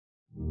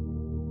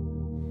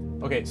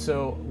Okay,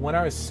 so when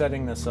I was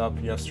setting this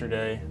up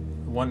yesterday,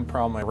 one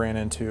problem I ran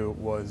into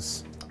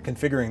was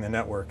configuring the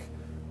network,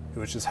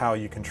 which is how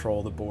you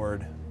control the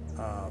board.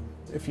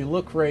 If you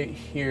look right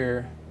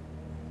here,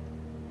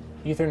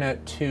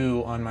 Ethernet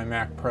 2 on my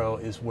Mac Pro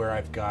is where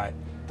I've got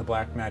the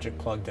Blackmagic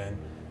plugged in.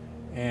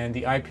 And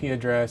the IP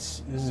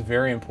address, this is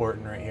very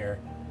important right here.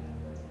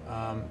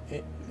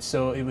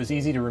 So it was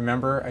easy to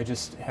remember. I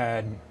just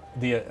had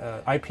the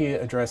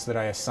IP address that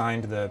I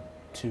assigned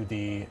to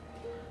the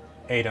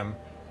ATEM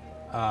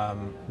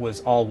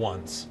was all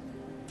ones.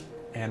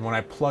 And when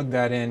I plugged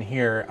that in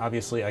here,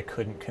 obviously I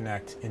couldn't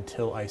connect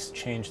until I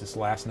changed this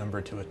last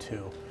number to a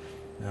 2.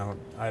 Now,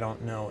 I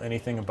don't know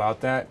anything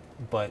about that,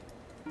 but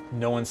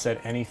no one said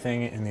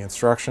anything in the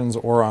instructions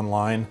or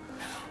online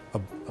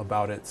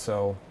about it,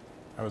 so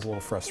I was a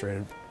little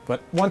frustrated.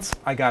 But once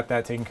I got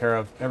that taken care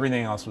of,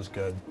 everything else was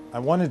good. I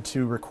wanted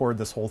to record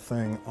this whole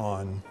thing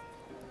on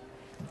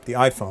the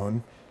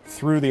iPhone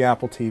through the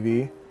Apple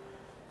TV.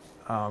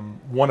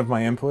 One of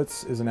my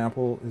inputs is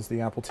the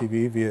Apple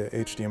TV via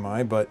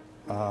HDMI, but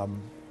I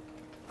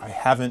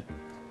haven't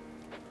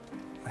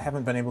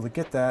been able to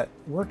get that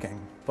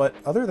working. But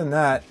other than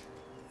that,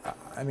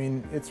 I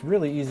mean, it's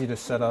really easy to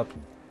set up.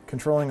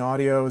 Controlling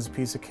audio is a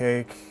piece of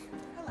cake.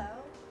 Hello.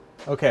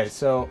 Okay,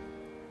 so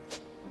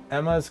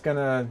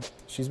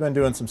she's been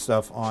doing some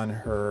stuff on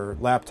her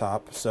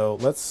laptop. So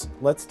let's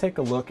take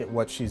a look at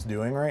what she's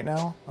doing right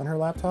now on her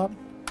laptop.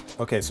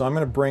 Okay, so I'm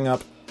gonna bring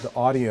up the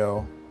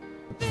audio.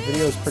 The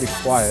video is pretty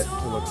quiet,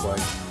 it looks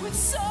like.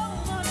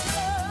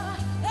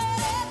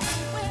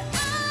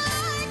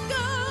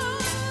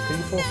 Can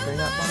you full screen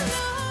that for me?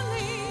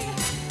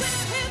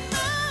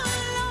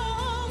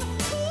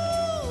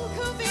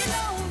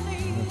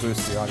 I'm gonna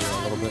boost the audio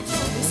a little bit.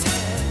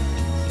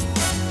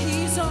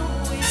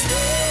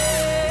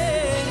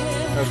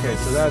 Okay,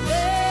 so that's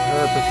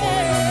her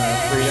performing on the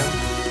Freedom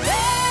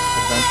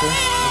Adventure,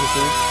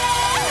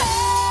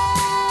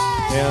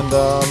 and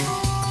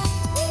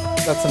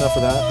that's enough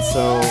of that.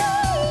 So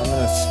I'm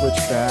gonna switch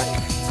back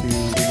to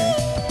reading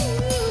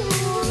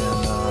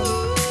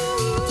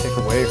and take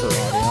away her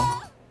audio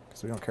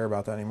because we don't care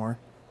about that anymore.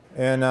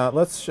 And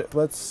let's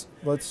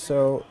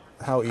show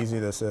how easy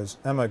this is.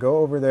 Emma, go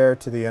over there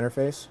to the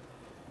interface.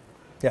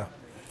 Yeah.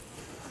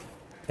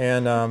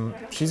 And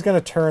she's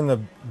going to turn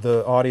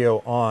the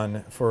audio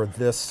on for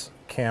this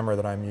camera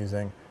that I'm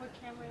using. What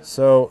camera?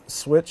 So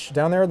switch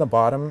down there at the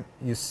bottom.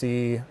 You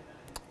see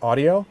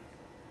audio?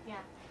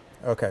 Yeah.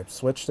 Okay,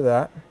 switch to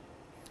that.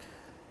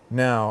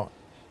 Now,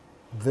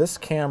 this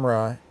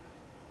camera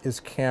is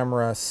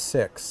camera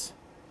 6.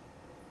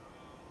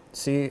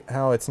 See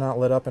how it's not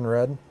lit up in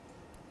red?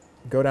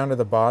 Go down to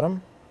the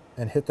bottom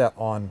and hit that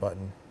on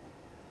button.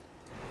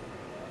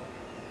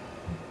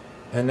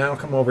 And now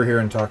come over here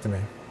and talk to me.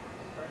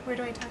 Where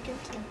do I talk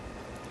into?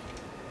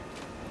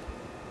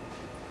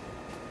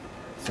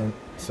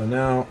 So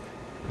now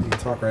you can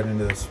talk right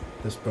into this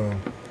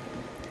boom.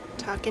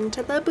 Talk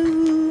into the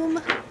boom.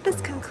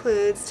 This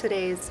concludes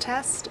today's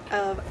test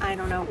of I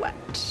don't know what.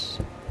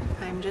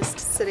 I'm just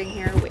sitting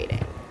here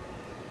waiting.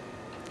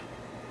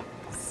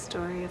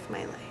 Story of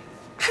my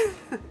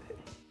life.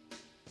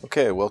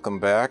 Okay, welcome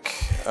back.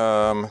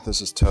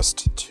 This is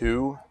test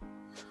 2.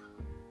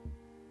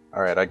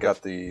 All right, I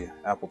got the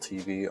Apple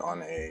TV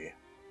on a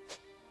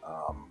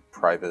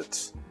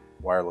private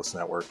wireless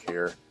network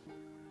here,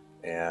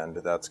 and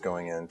that's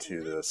going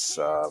into this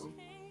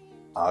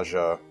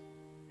AJA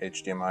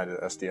HDMI to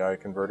SDI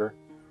converter,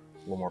 a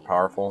little more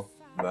powerful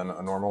than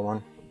a normal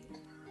one.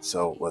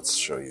 So let's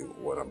show you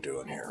what I'm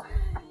doing here.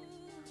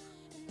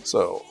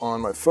 So on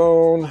my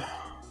phone,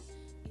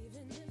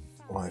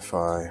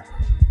 Wi-Fi,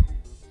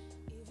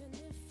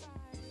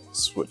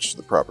 switch to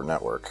the proper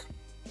network.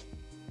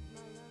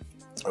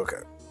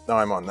 Okay, now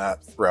I'm on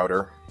that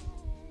router.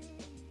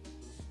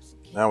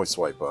 Now we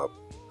swipe up,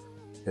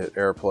 hit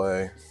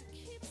Airplay,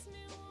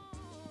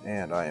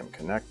 and I am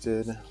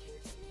connected.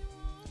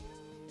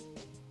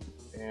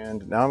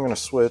 And now I'm going to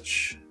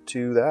switch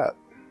to that.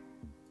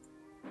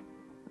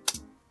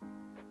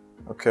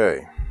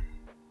 Okay,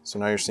 so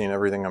now you're seeing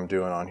everything I'm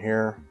doing on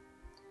here.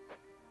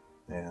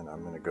 And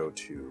I'm going to go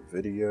to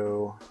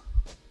video.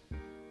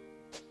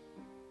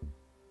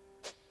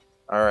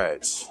 All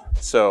right,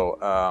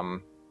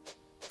 so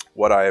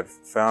what I've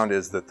found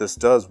is that this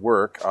does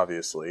work,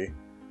 obviously.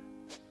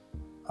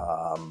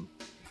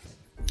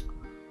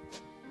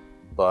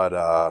 But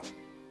I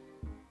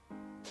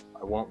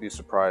won't be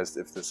surprised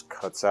if this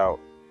cuts out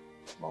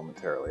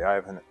momentarily. I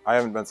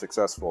haven't been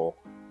successful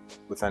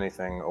with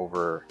anything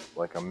over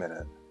like a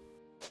minute.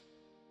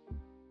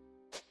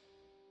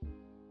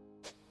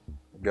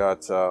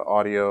 Got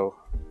audio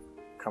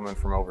coming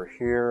from over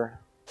here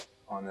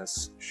on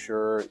this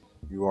Shure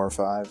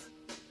UR5,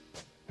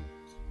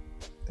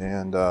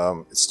 and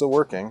it's still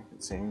working.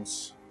 It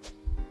seems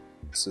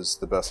this is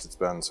the best it's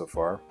been so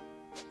far.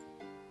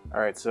 All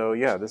right, so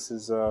yeah, this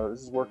is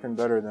working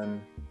better than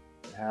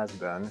it has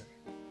been.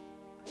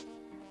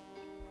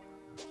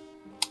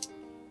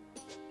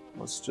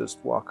 Let's just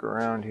walk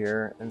around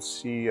here and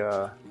see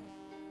the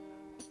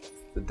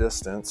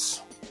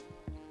distance.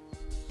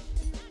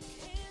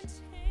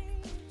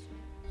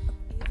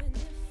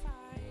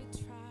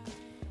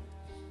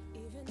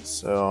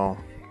 So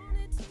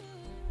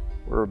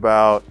we're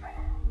about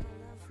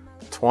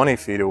 20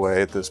 feet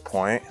away at this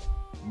point.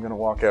 I'm gonna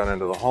walk out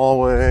into the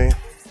hallway.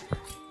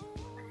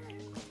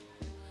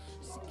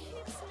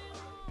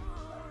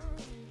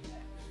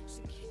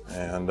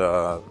 And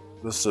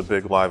this is a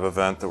big live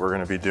event that we're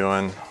gonna be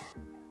doing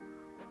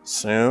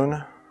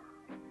soon.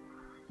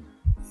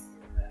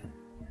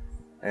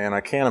 And I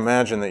can't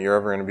imagine that you're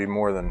ever gonna be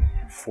more than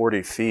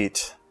 40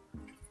 feet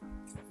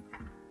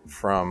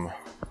from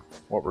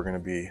what we're gonna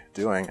be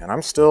doing. And I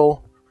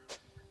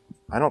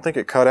don't think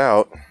it cut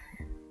out.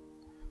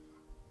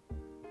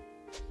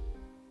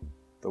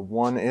 The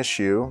one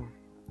issue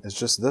is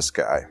just this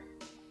guy.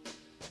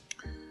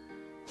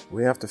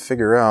 We have to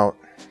figure out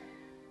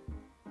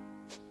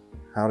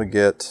how to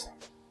get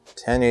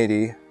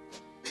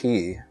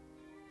 1080p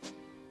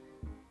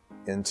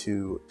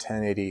into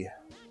 1080i.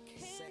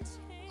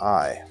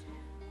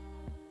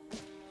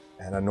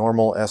 And a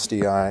normal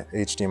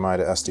HDMI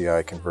to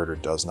SDI converter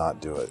does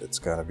not do it. It's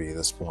got to be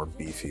this more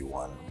beefy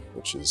one,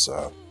 which is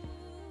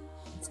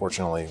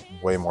unfortunately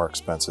way more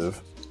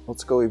expensive.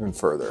 Let's go even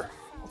further.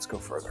 Let's go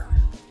further.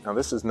 Now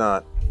this is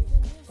not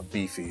a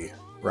beefy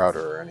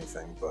router or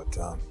anything, but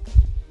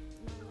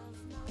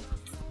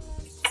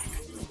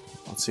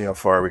let's see how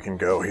far we can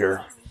go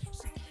here.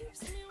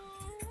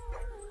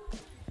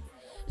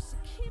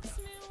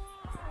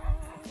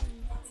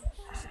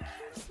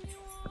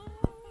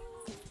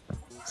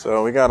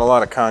 So we got a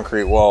lot of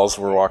concrete walls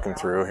we're walking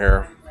through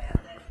here.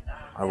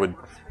 I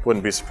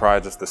wouldn't be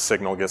surprised if the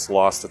signal gets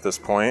lost at this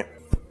point.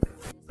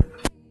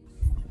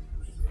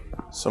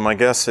 So my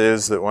guess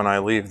is that when I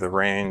leave the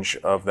range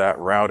of that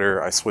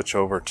router, I switch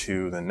over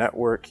to the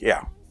network.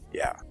 Yeah,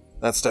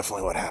 that's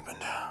definitely what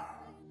happened.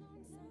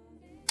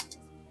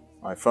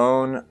 My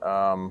phone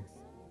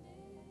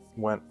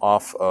went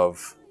off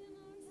of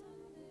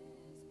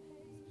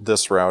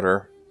this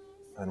router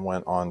and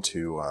went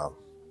onto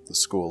the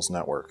school's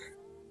network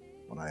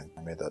when I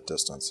made that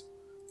distance.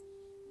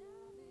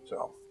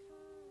 So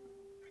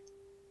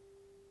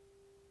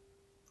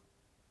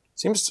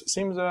seems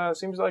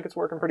like it's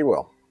working pretty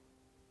well.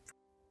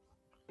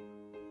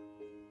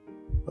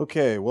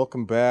 Okay,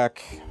 welcome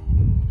back.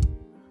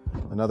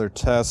 Another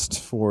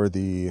test for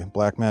the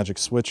Blackmagic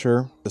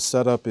switcher. The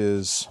setup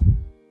is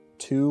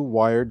 2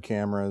 wired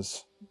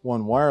cameras,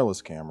 1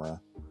 wireless camera,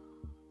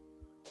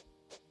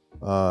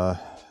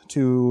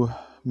 2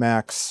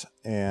 Macs,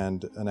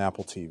 and an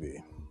Apple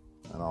TV.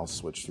 And I'll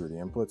switch through the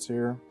inputs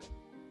here.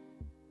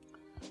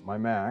 My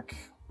Mac,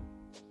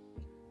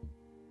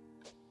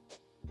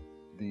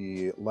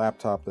 the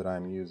laptop that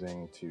I'm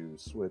using to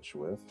switch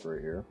with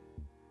right here.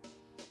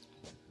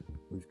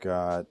 We've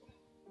got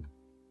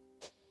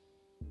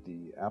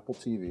the Apple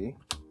TV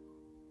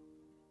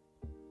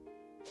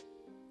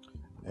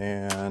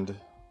and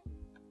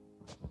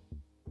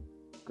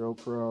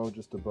GoPro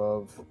just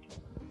above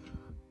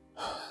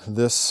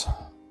this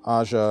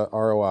AJA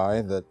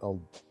ROI that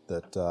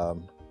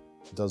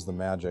does the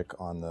magic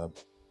on the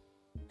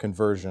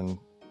conversion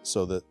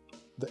so that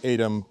the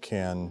ATEM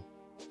can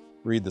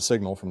read the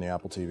signal from the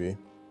Apple TV.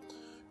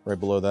 Right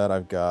below that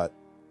I've got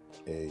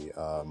a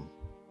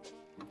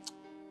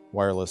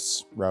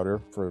wireless router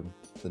for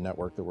the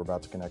network that we're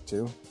about to connect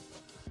to.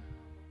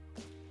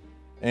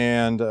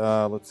 And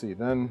let's see,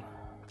 then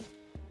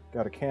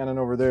got a Canon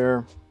over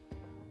there.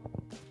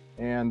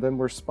 And then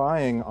we're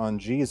spying on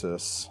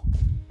Jesus.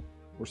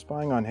 We're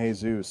spying on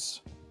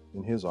Jesus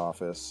in his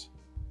office.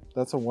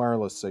 That's a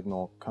wireless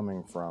signal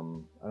coming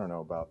from, I don't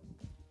know, about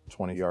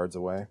 20 yards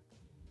away.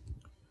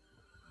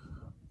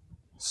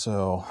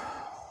 So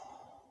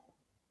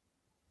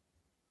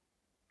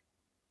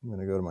I'm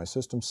going to go to my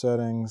system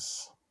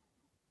settings,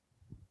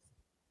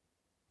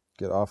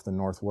 get off the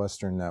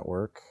Northwestern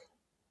network,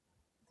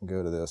 and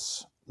go to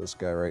this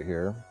guy right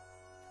here.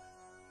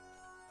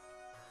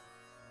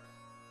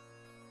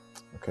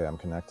 Okay, I'm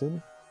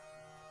connected.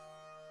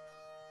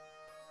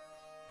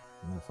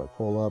 And if I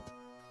pull up,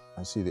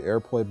 I see the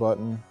Airplay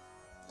button.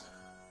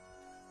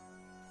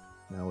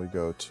 Now we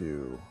go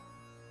to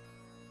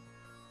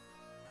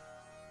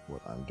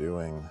what I'm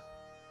doing,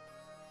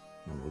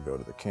 and we'll go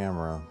to the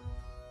camera,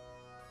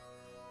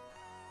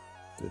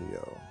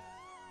 video.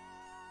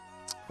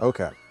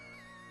 Okay.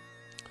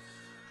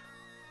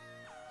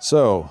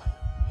 So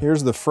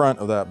here's the front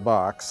of that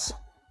box.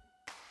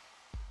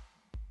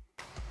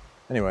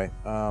 Anyway,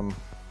 so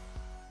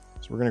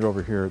we're gonna go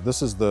over here.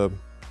 This is the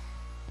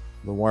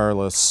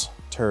wireless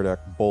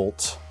Teradek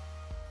Bolt,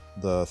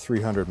 the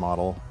 300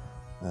 model,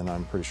 and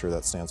I'm pretty sure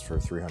that stands for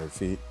 300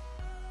 feet.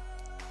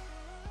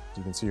 As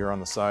you can see here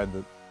on the side,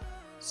 the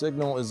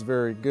signal is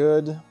very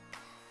good.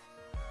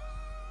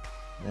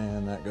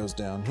 And that goes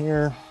down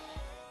here,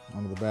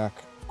 onto the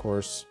back, of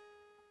course.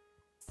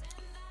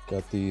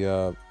 Got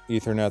the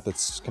Ethernet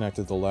that's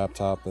connected to the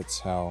laptop. That's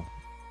how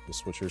the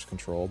switcher is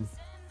controlled.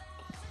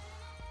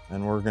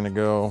 And we're gonna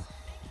go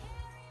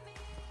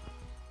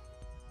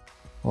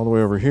all the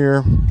way over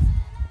here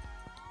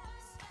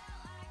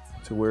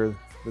to where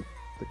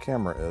the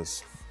camera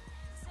is.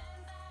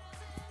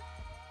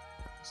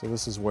 So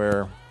this is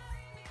where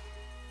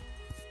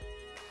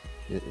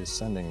it is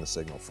sending the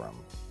signal from.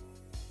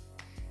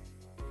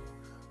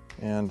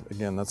 And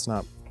again, it's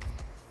not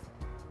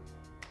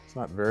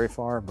very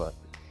far, but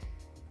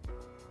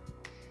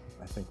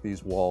I think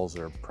these walls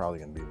are probably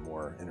going to be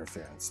more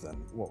interference than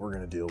what we're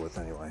going to deal with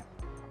anyway.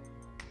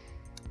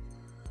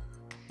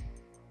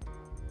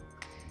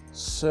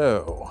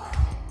 So,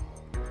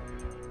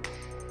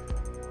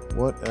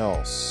 what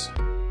else?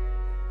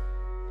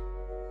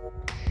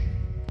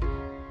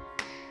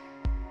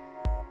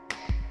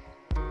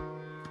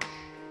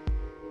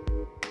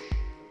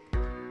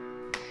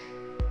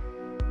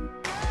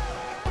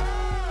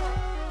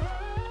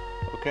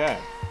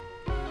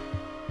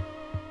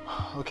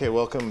 Okay,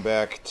 welcome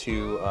back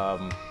to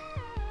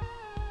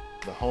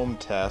the home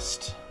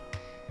test.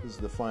 This is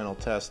the final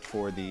test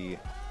for the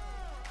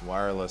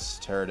wireless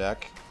Terra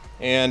deck.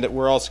 And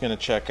we're also going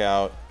to check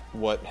out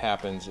what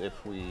happens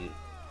if we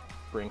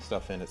bring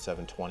stuff in at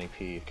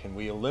 720p. Can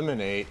we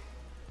eliminate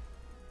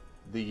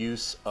the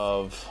use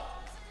of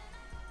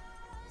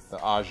the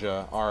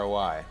AJA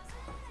ROI?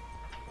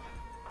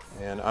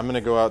 And I'm going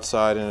to go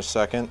outside in a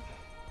second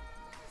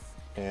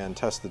and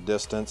test the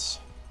distance.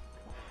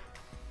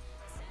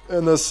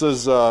 And this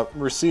is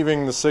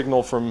receiving the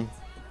signal from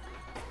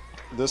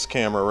this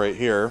camera right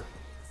here.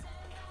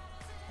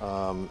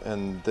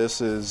 And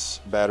this is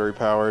battery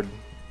powered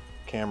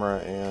camera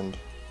and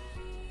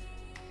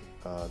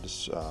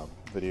just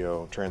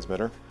video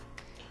transmitter.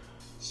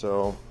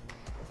 So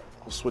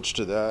I'll switch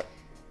to that.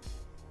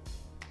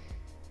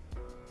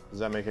 Does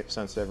that make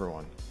sense to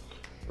everyone?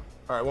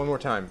 All right, one more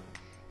time.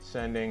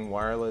 Sending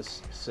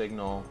wireless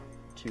signal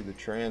to the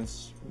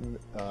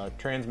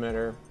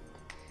transmitter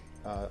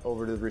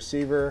over to the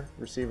receiver.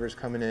 Receiver's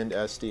coming into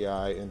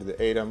SDI into the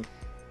ATEM.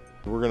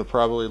 We're going to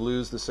probably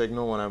lose the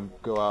signal when I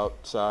go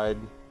outside,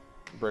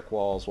 brick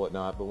walls,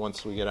 whatnot, but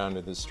once we get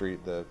onto the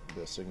street, the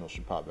signal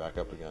should pop back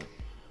up again.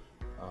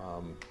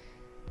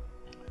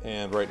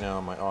 And right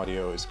now my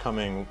audio is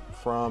coming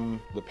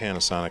from the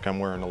Panasonic. I'm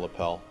wearing a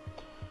lapel.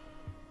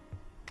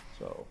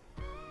 So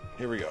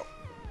here we go.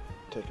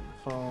 Taking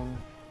the phone.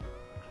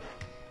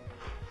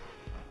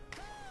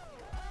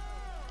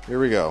 Here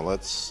we go.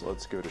 Let's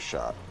give it a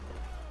shot.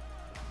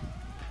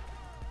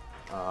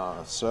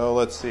 So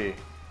let's see.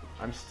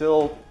 I'm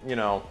still,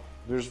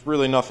 there's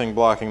really nothing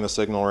blocking the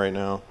signal right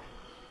now.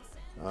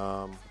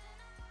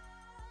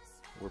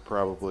 We're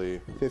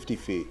probably 50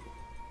 feet.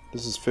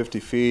 This is 50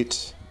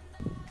 feet.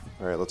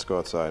 All right, let's go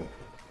outside.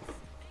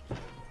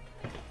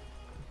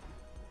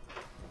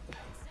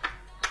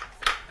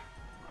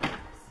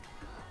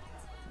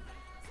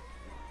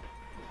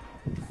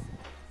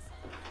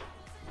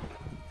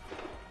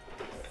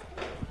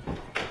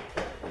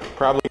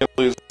 Probably gonna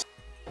lose.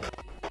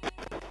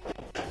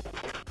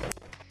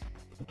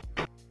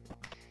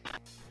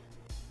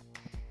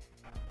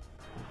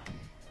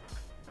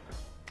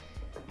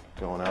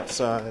 Going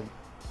outside.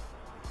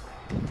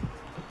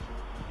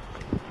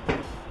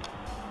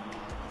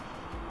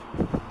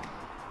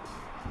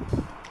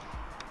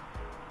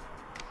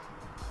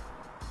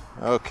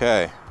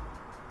 Okay,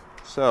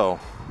 so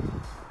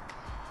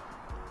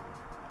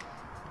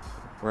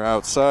we're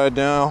outside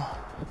now,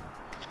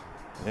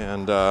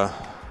 and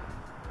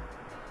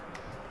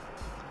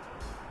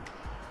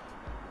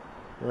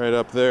right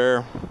up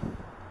there,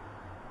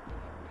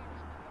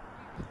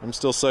 I'm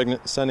still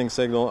sending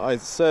signal.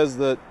 It says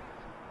that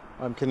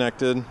I'm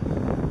connected.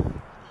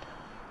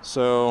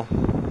 So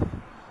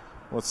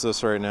what's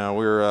this right now?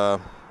 We're I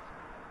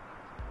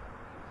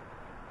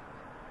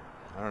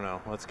don't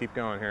know. Let's keep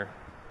going here.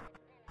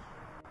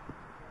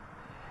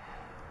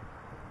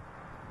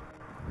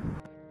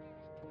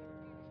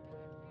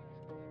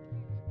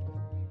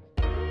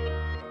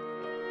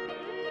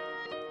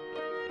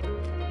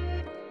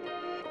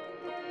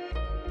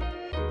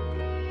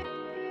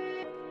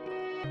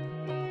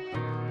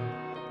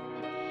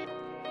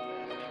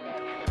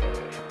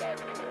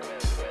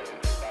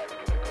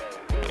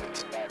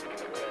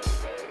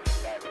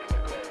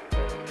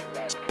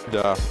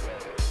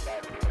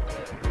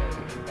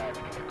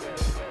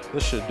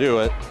 This should do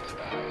it.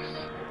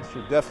 This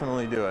should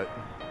definitely do it.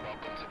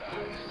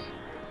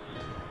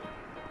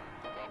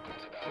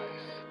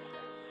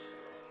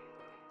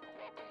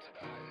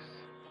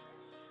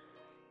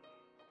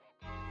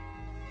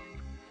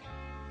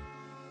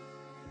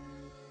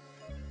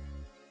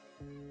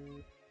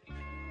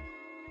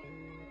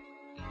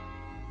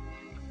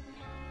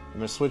 I'm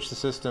going to switch the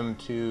system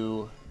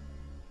to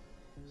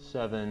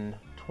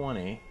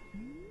 720.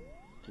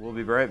 We'll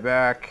be right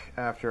back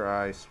after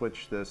I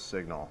switch this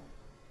signal.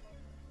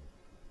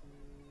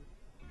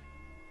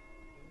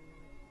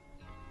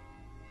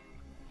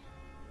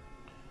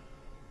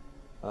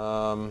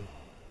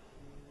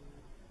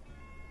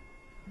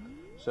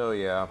 So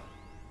yeah,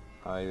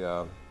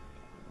 I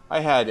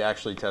had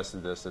actually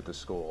tested this at the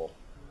school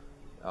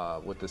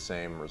with the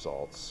same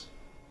results.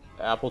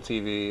 Apple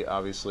TV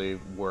obviously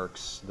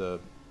works, the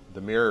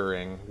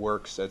mirroring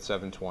works at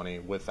 720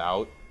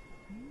 without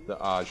the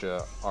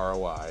AJA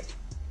ROI.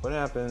 What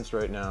happens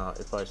right now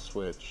if I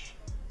switch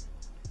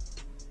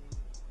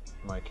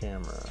my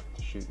camera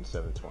to shoot in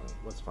 720?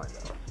 Let's find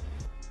out.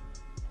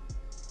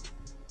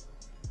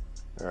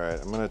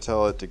 Alright, I'm going to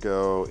tell it to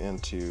go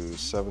into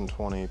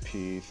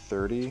 720p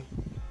 30.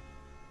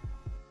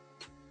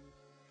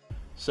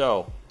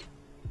 So,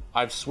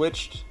 I've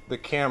switched the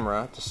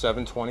camera to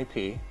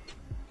 720p.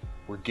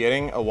 We're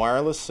getting a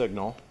wireless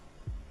signal,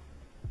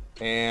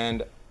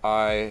 and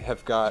I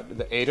have got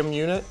the ATEM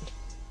unit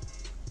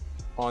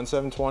on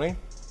 720,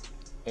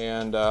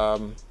 and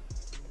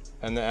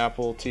the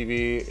Apple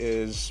TV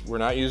is, we're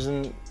not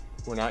using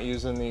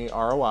the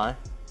ROI.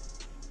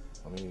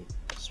 Let me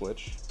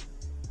switch.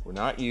 We're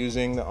not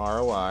using the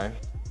ROI.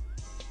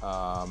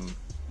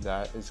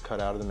 That is cut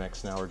out of the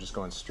mix now. We're just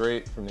going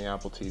straight from the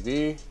Apple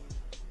TV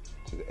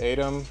to the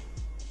ATEM,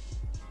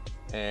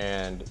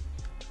 and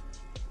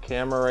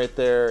camera right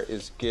there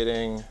is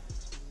getting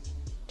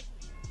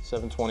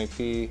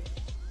 720p.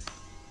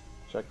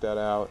 Check that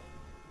out.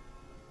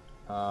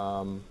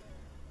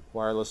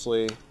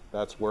 Wirelessly,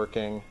 that's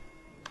working.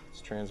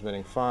 It's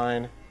transmitting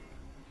fine.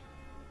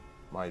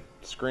 My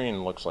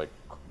screen looks like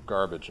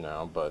garbage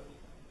now, but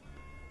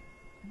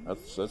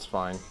that's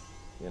fine.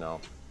 You know,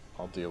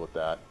 I'll deal with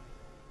that.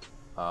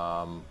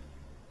 Let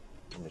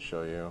me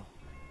show you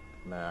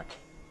Mac.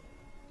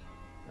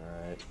 All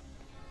right.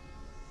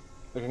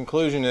 The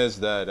conclusion is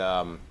that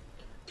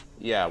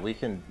yeah, we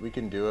can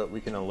do it.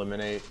 We can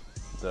eliminate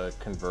the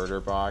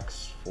converter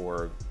box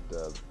for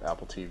the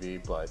Apple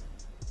TV, but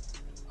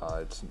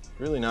it's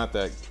really not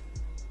that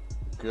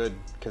good,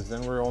 because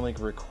then we're only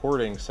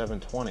recording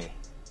 720.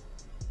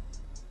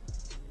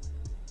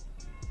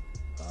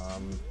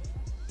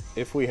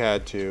 If we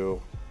had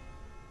to,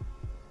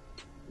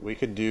 we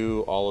could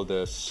do all of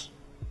this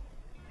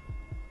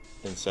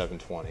in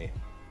 720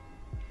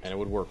 and it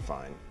would work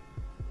fine.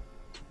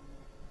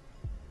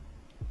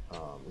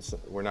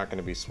 We're not going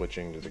to be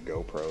switching to the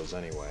GoPros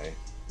anyway.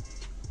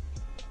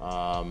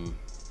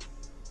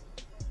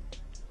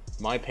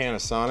 My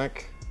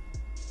Panasonic,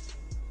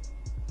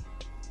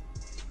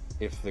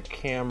 if the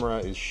camera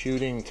is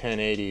shooting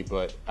 1080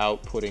 but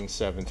outputting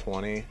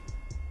 720,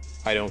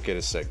 I don't get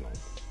a signal.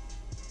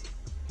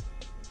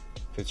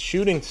 If it's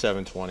shooting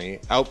 720,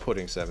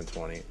 outputting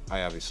 720,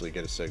 I obviously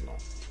get a signal.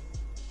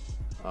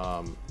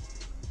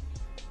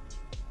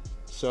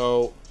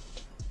 So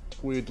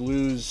we'd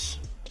lose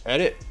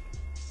edit.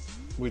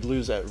 We'd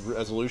lose that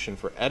resolution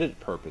for edit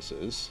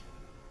purposes.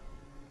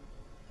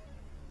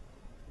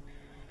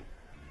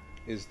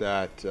 Is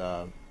that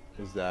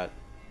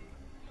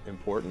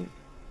important?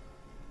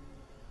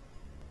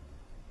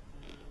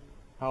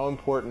 How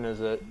important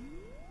is it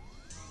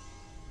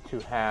to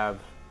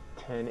have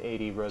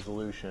 1080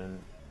 resolution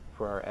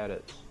for our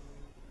edits?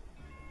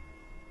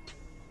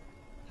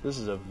 This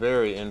is a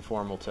very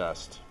informal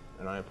test,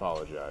 and I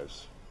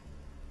apologize.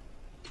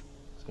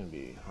 It's going to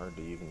be hard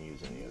to even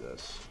use any of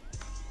this.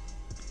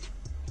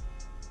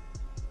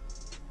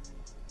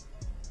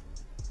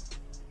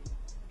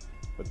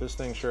 But this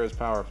thing sure is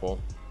powerful.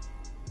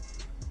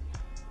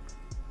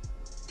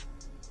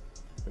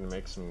 Gonna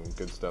make some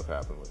good stuff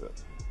happen with it.